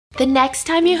The next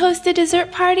time you host a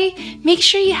dessert party, make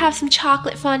sure you have some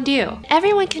chocolate fondue.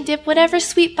 Everyone can dip whatever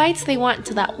sweet bites they want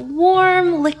into that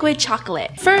warm liquid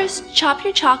chocolate. First, chop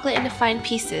your chocolate into fine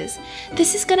pieces.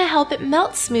 This is going to help it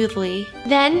melt smoothly.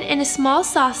 Then, in a small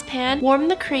saucepan, warm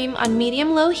the cream on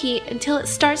medium-low heat until it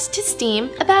starts to steam,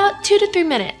 about 2 to 3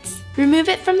 minutes. Remove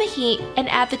it from the heat and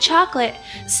add the chocolate,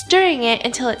 stirring it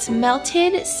until it's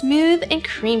melted, smooth, and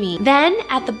creamy. Then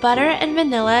add the butter and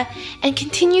vanilla and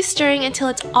continue stirring until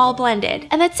it's all blended.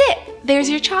 And that's it! There's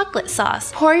your chocolate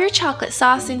sauce. Pour your chocolate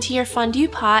sauce into your fondue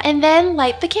pot and then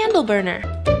light the candle burner.